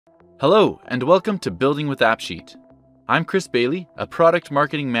Hello, and welcome to Building with AppSheet. I'm Chris Bailey, a Product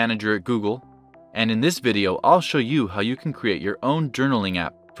Marketing Manager at Google, and in this video I'll show you how you can create your own journaling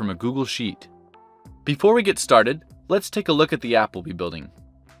app from a Google Sheet. Before we get started, let's take a look at the app we'll be building.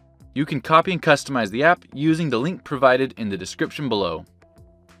 You can copy and customize the app using the link provided in the description below.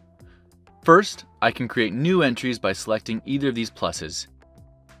 First, I can create new entries by selecting either of these pluses.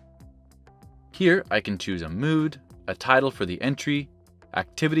 Here I can choose a mood, a title for the entry,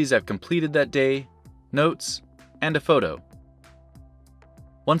 activities I've completed that day, notes, and a photo.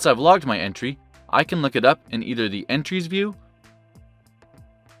 Once I've logged my entry, I can look it up in either the Entries view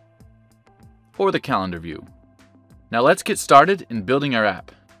or the Calendar view. Now let's get started in building our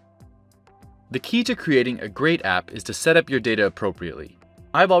app. The key to creating a great app is to set up your data appropriately.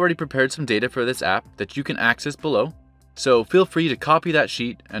 I've already prepared some data for this app that you can access below, so feel free to copy that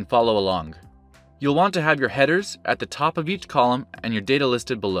sheet and follow along. You'll want to have your headers at the top of each column and your data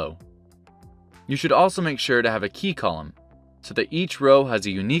listed below. You should also make sure to have a key column so that each row has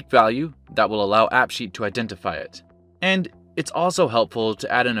a unique value that will allow AppSheet to identify it. And it's also helpful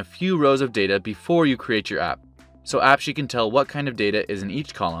to add in a few rows of data before you create your app, so AppSheet can tell what kind of data is in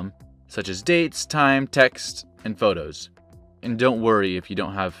each column, such as dates, time, text, and photos. And don't worry if you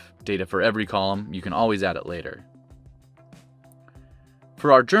don't have data for every column, you can always add it later.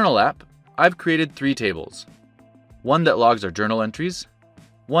 For our journal app, I've created 3 tables. One that logs our journal entries,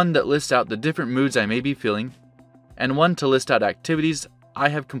 one that lists out the different moods I may be feeling, and one to list out activities I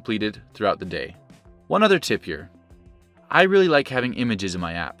have completed throughout the day. One other tip here. I really like having images in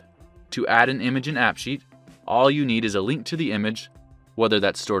my app. To add an image in AppSheet, all you need is a link to the image, whether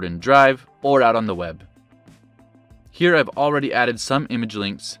that's stored in Drive or out on the web. Here I've already added some image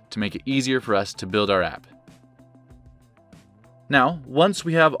links to make it easier for us to build our app. Now, once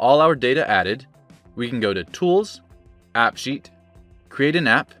we have all our data added, we can go to Tools, AppSheet, Create an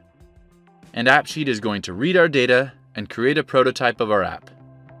App, and AppSheet is going to read our data and create a prototype of our app.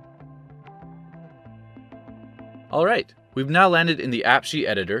 Alright, we've now landed in the AppSheet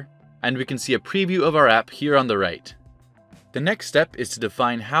editor, and we can see a preview of our app here on the right. The next step is to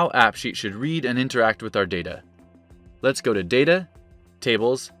define how AppSheet should read and interact with our data. Let's go to Data,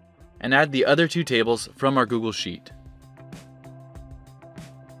 Tables, and add the other 2 tables from our Google Sheet.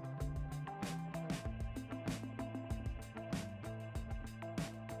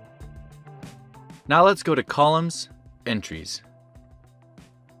 Now let's go to Columns, Entries.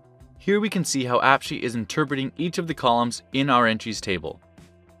 Here we can see how AppSheet is interpreting each of the columns in our Entries table.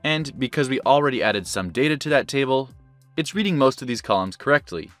 And because we already added some data to that table, it's reading most of these columns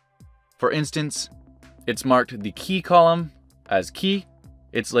correctly. For instance, it's marked the key column as key,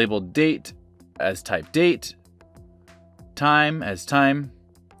 it's labeled date as type date, time as time,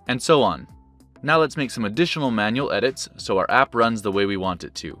 and so on. Now let's make some additional manual edits so our app runs the way we want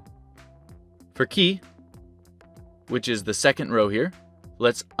it to. For key, which is the second row here,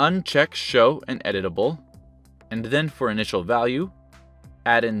 let's uncheck Show and Editable, and then for initial value,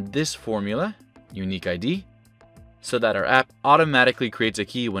 add in this formula, unique ID, so that our app automatically creates a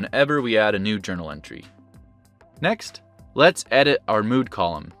key whenever we add a new journal entry. Next, let's edit our mood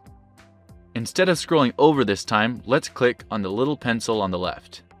column. Instead of scrolling over this time, let's click on the little pencil on the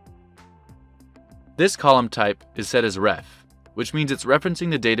left. This column type is set as ref, which means it's referencing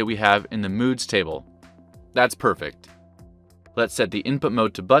the data we have in the moods table. That's perfect. Let's set the input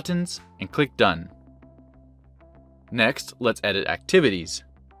mode to buttons and click Done. Next, let's edit activities.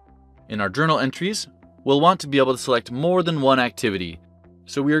 In our journal entries, we'll want to be able to select more than one activity,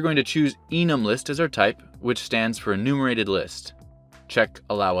 so we are going to choose enum list as our type, which stands for enumerated list. Check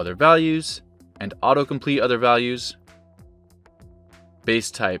Allow Other Values and Autocomplete Other Values.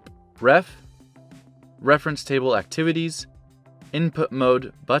 Base type Ref, Reference Table Activities, Input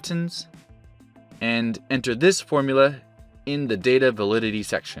mode buttons, and enter this formula in the data validity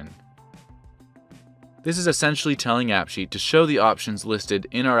section. This is essentially telling AppSheet to show the options listed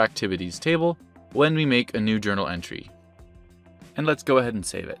in our activities table when we make a new journal entry. And let's go ahead and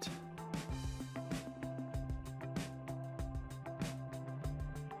save it.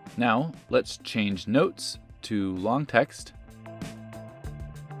 Now let's change notes to long text.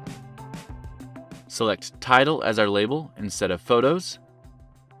 Select title as our label instead of photos.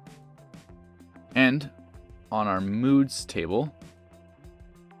 And on our moods table,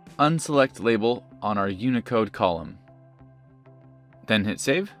 unselect label on our Unicode column. Then hit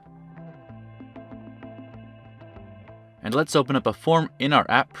save. And let's open up a form in our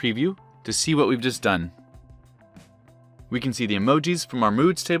app preview to see what we've just done. We can see the emojis from our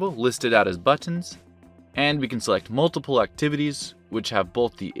moods table listed out as buttons, and we can select multiple activities which have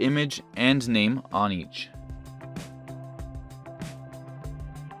both the image and name on each.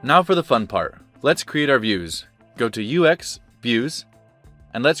 Now for the fun part. Let's create our views. Go to UX, Views,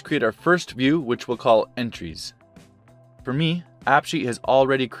 and let's create our first view, which we'll call Entries. For me, AppSheet has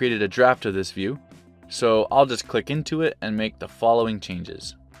already created a draft of this view, so I'll just click into it and make the following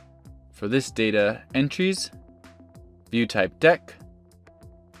changes. For this data, Entries, View type Deck,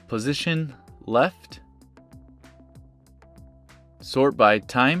 Position Left, Sort by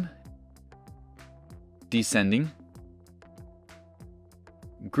Time, Descending,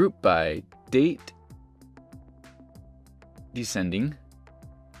 Group by Date, Descending.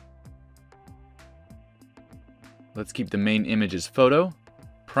 Let's keep the main image as photo.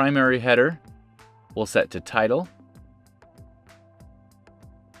 Primary header we'll set to title.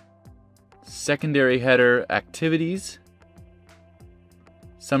 Secondary header activities.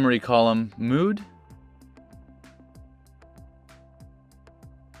 Summary column mood.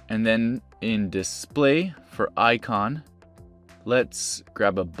 And then in display for icon, let's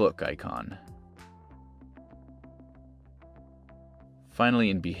grab a book icon. Finally,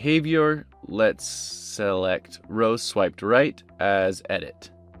 in behavior, let's select row swiped right as edit.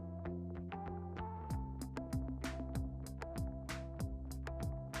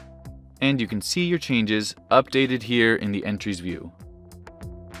 And you can see your changes updated here in the Entries view.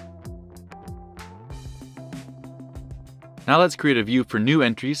 Now let's create a view for new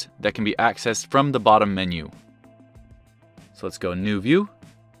entries that can be accessed from the bottom menu. So let's go New View.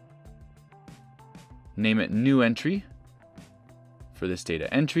 Name it New Entry. For this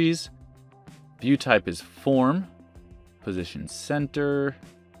data, Entries. View type is Form. Position Center.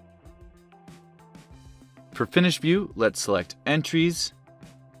 For Finish View, let's select Entries.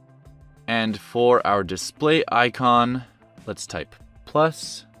 And for our display icon, let's type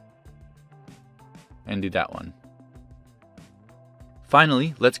plus and do that one.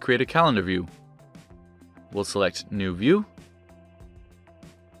 Finally, let's create a calendar view. We'll select New View.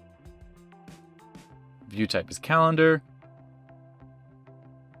 View type is Calendar.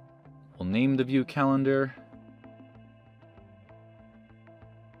 We'll name the view Calendar.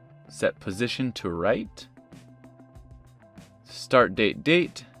 Set position to right. Start date,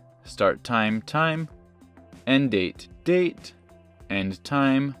 date. Start time, time. End date, date. End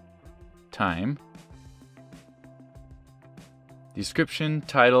time, time. Description,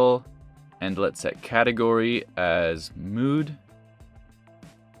 title, and let's set category as mood.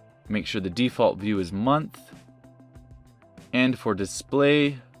 Make sure the default view is month. And for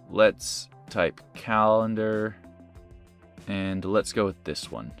display, let's type calendar, and let's go with this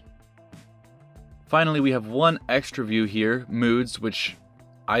one. Finally, we have one extra view here, moods, which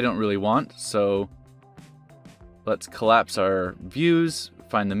I don't really want, so let's collapse our views,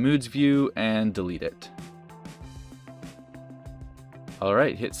 find the moods view, and delete it. All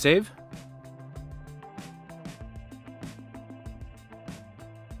right, hit save.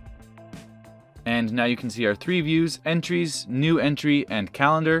 And now you can see our three views, entries, new entry, and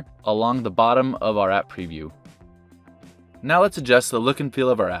calendar along the bottom of our app preview. Now let's adjust the look and feel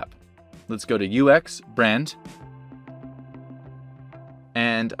of our app. Let's go to UX, Brand,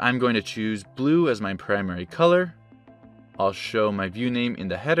 and I'm going to choose blue as my primary color. I'll show my view name in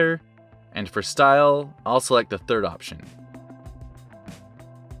the header, and for style, I'll select the third option.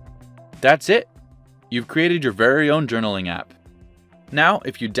 That's it! You've created your very own journaling app. Now,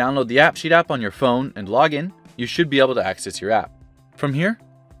 if you download the AppSheet app on your phone and log in, you should be able to access your app. From here,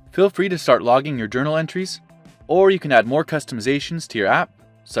 feel free to start logging your journal entries, or you can add more customizations to your app,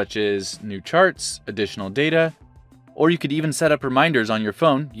 such as new charts, additional data, or you could even set up reminders on your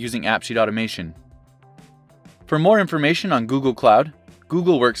phone using AppSheet automation. For more information on Google Cloud,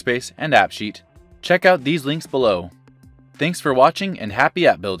 Google Workspace, and AppSheet, check out these links below. Thanks for watching and happy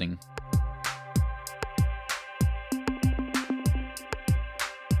app building!